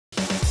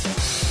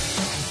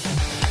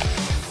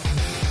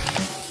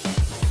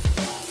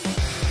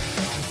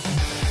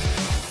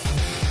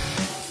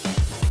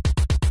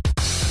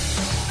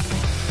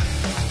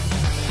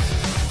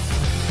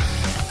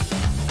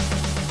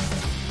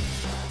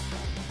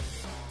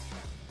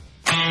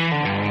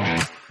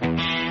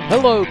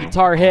Hello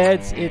guitar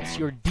heads, it's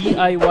your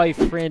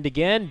DIY friend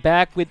again,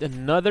 back with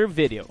another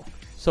video.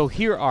 So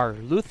here are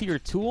Luthier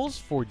tools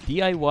for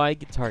DIY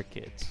guitar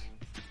kits.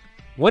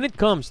 When it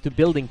comes to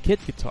building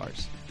kit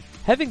guitars,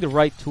 having the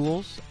right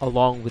tools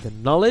along with the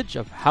knowledge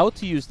of how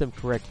to use them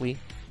correctly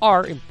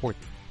are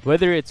important.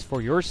 Whether it's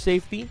for your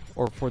safety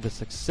or for the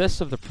success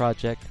of the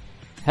project,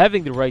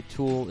 having the right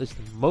tool is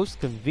the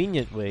most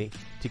convenient way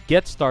to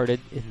get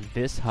started in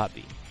this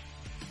hobby.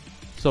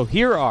 So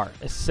here are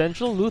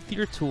essential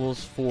luthier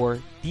tools for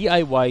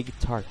DIY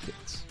guitar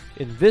kits.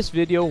 In this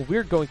video,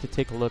 we're going to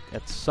take a look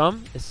at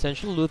some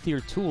essential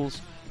luthier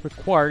tools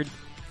required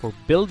for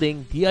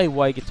building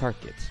DIY guitar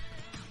kits,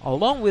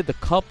 along with a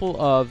couple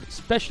of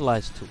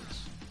specialized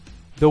tools.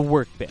 The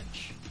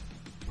workbench.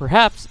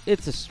 Perhaps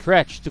it's a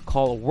stretch to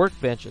call a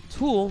workbench a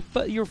tool,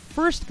 but your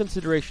first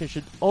consideration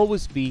should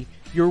always be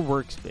your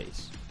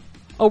workspace.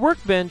 A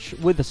workbench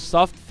with a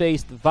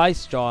soft-faced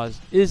vice jaws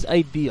is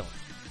ideal.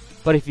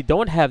 But if you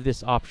don't have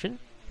this option,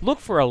 look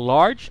for a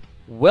large,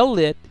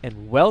 well-lit,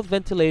 and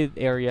well-ventilated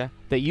area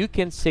that you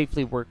can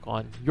safely work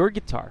on your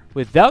guitar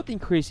without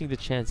increasing the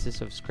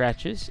chances of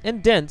scratches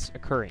and dents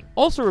occurring.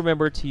 Also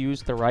remember to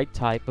use the right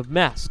type of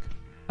mask.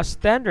 A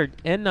standard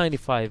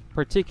N95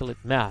 particulate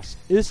mask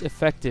is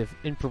effective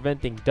in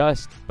preventing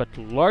dust but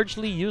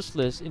largely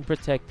useless in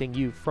protecting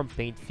you from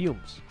paint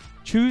fumes.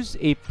 Choose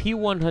a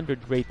P100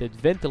 rated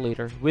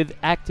ventilator with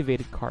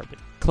activated carbon.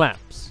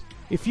 Clamps.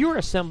 If you are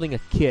assembling a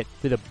kit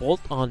with a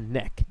bolt-on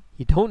neck,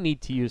 you don't need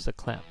to use a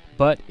clamp.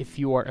 But if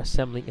you are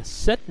assembling a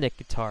set neck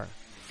guitar,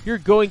 you're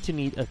going to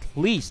need at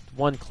least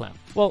one clamp.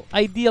 Well,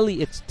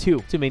 ideally it's two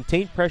to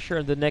maintain pressure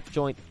on the neck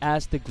joint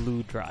as the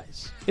glue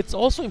dries. It's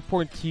also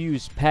important to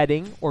use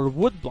padding or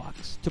wood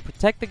blocks to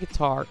protect the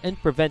guitar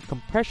and prevent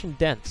compression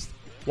dents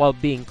while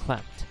being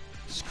clamped.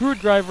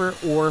 Screwdriver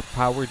or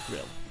power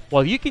drill.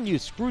 While you can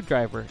use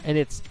screwdriver, and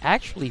it's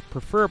actually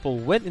preferable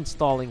when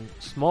installing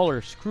smaller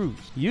screws,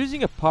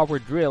 using a power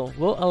drill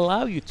will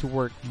allow you to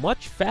work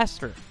much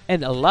faster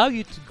and allow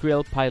you to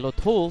drill pilot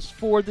holes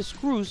for the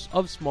screws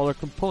of smaller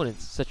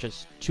components such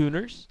as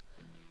tuners,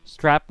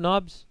 strap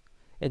knobs,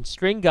 and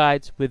string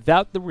guides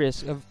without the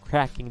risk of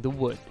cracking the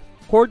wood.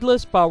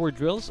 Cordless power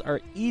drills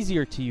are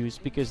easier to use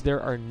because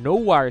there are no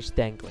wires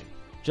dangling.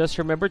 Just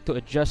remember to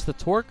adjust the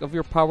torque of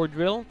your power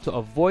drill to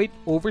avoid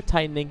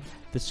over-tightening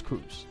the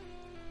screws.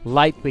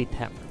 Lightweight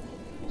hammer.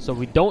 So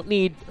we don't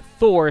need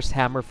Thor's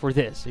hammer for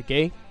this,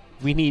 okay?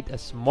 We need a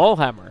small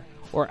hammer,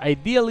 or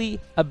ideally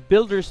a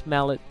builder's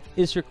mallet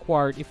is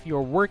required if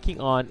you're working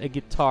on a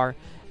guitar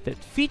that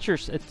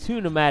features a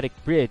two-pneumatic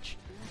bridge,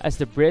 as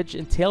the bridge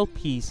and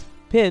tailpiece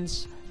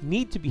pins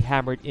need to be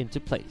hammered into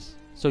place.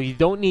 So you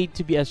don't need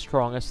to be as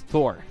strong as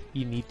Thor,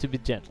 you need to be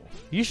gentle.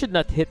 You should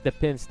not hit the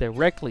pins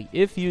directly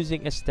if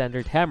using a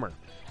standard hammer,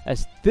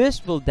 as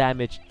this will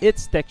damage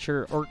its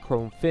texture or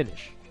chrome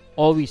finish.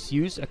 Always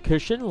use a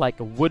cushion like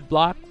a wood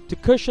block to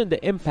cushion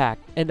the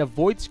impact and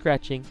avoid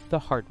scratching the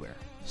hardware.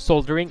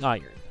 Soldering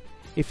iron.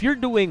 If you're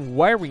doing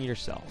wiring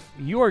yourself,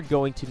 you are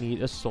going to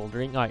need a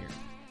soldering iron.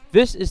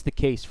 This is the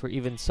case for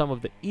even some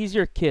of the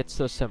easier kits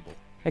to assemble.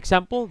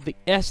 Example, the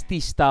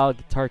ST style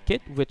guitar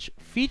kit, which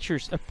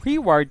features a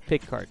pre-wired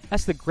pickguard,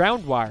 as the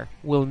ground wire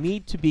will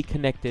need to be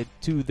connected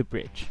to the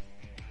bridge.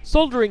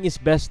 Soldering is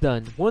best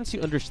done once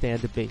you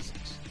understand the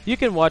basics. You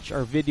can watch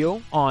our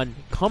video on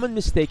common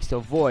mistakes to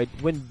avoid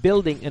when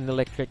building an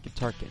electric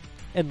guitar kit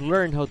and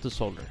learn how to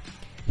solder.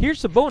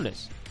 Here's a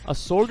bonus. A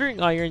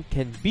soldering iron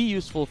can be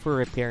useful for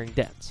repairing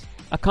dents.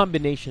 A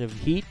combination of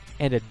heat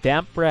and a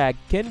damp rag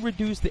can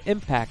reduce the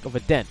impact of a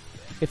dent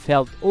if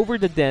held over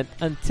the dent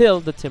until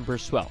the timber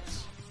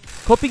swells.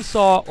 Coping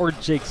saw or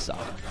jigsaw.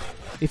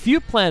 If you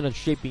plan on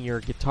shaping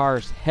your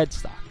guitar's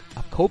headstock,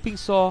 a coping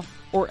saw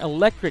or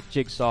electric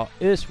jigsaw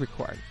is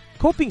required.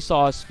 Coping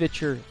saws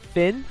feature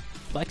thin,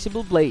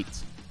 flexible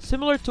blades,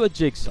 similar to a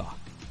jigsaw,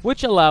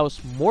 which allows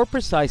more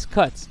precise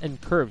cuts and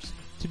curves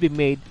to be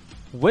made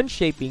when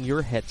shaping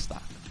your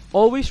headstock.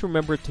 Always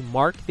remember to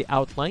mark the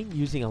outline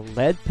using a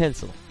lead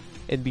pencil,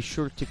 and be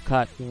sure to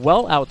cut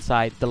well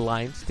outside the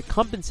lines to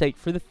compensate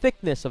for the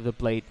thickness of the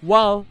blade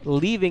while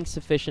leaving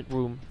sufficient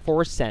room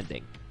for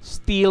sanding.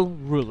 Steel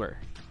ruler.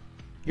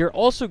 You're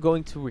also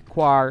going to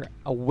require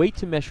a way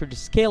to measure the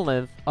scale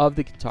length of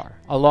the guitar,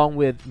 along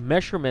with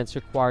measurements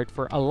required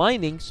for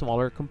aligning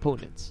smaller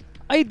components.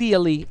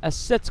 Ideally, a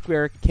set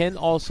square can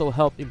also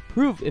help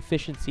improve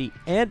efficiency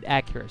and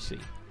accuracy.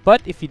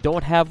 But if you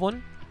don't have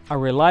one, a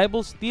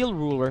reliable steel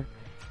ruler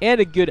and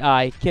a good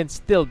eye can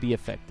still be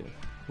effective.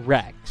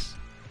 Rags.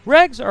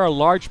 Rags are a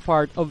large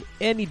part of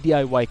any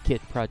DIY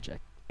kit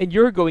project, and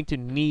you're going to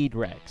need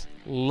rags,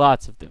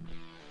 lots of them,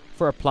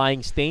 for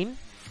applying stain,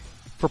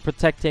 for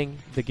protecting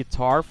the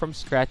guitar from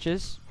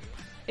scratches,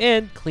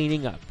 and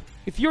cleaning up.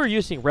 If you're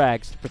using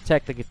rags to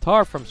protect the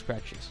guitar from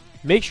scratches,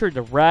 make sure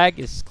the rag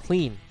is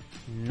clean,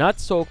 not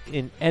soaked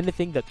in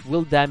anything that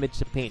will damage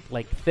the paint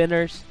like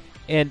thinners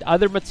and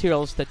other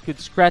materials that could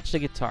scratch the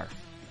guitar.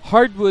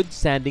 Hardwood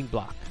sanding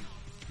block.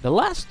 The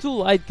last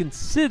tool I'd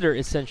consider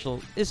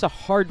essential is a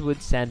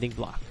hardwood sanding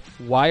block.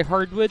 Why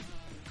hardwood?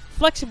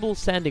 Flexible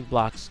sanding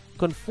blocks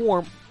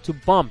conform to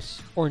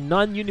bumps or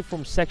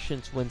non-uniform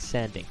sections when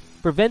sanding,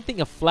 preventing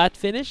a flat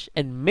finish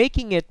and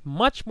making it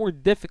much more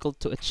difficult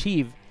to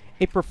achieve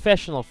a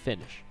professional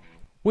finish.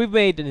 We've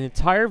made an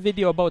entire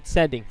video about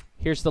sanding.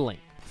 Here's the link.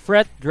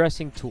 Fret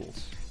dressing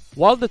tools.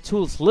 While the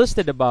tools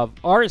listed above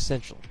are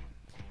essential,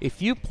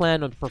 if you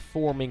plan on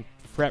performing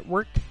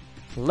fretwork,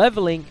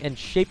 leveling, and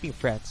shaping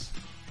frets,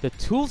 the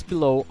tools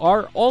below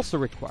are also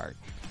required.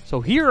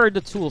 So here are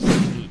the tools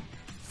that you need.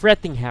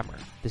 Fretting hammer.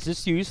 This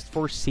is used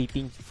for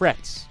seating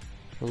frets.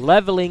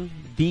 Leveling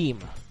beam.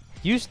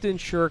 Used to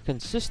ensure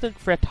consistent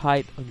fret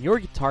height on your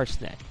guitar's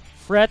neck.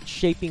 Fret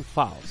shaping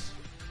files.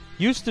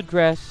 Used to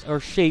dress or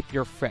shape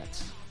your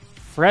frets.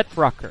 Fret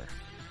rocker.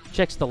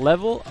 Checks the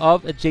level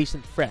of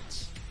adjacent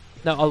frets.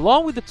 Now,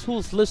 along with the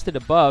tools listed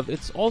above,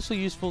 it's also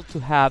useful to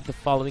have the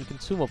following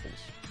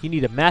consumables. You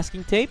need a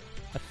masking tape,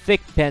 a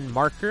thick pen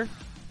marker,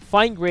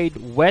 fine-grade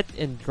wet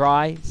and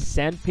dry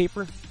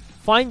sandpaper,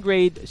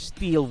 fine-grade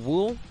steel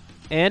wool,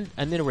 and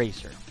an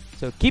eraser.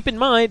 So keep in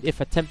mind,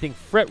 if attempting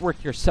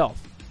fretwork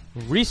yourself,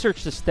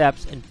 research the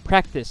steps and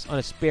practice on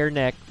a spare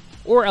neck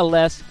or a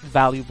less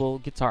valuable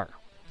guitar.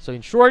 So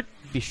in short,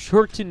 be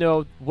sure to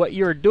know what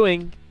you're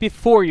doing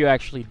before you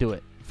actually do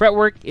it.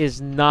 Fretwork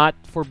is not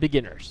for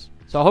beginners.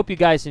 So I hope you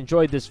guys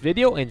enjoyed this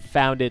video and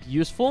found it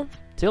useful.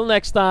 Till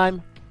next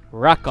time,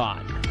 rock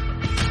on!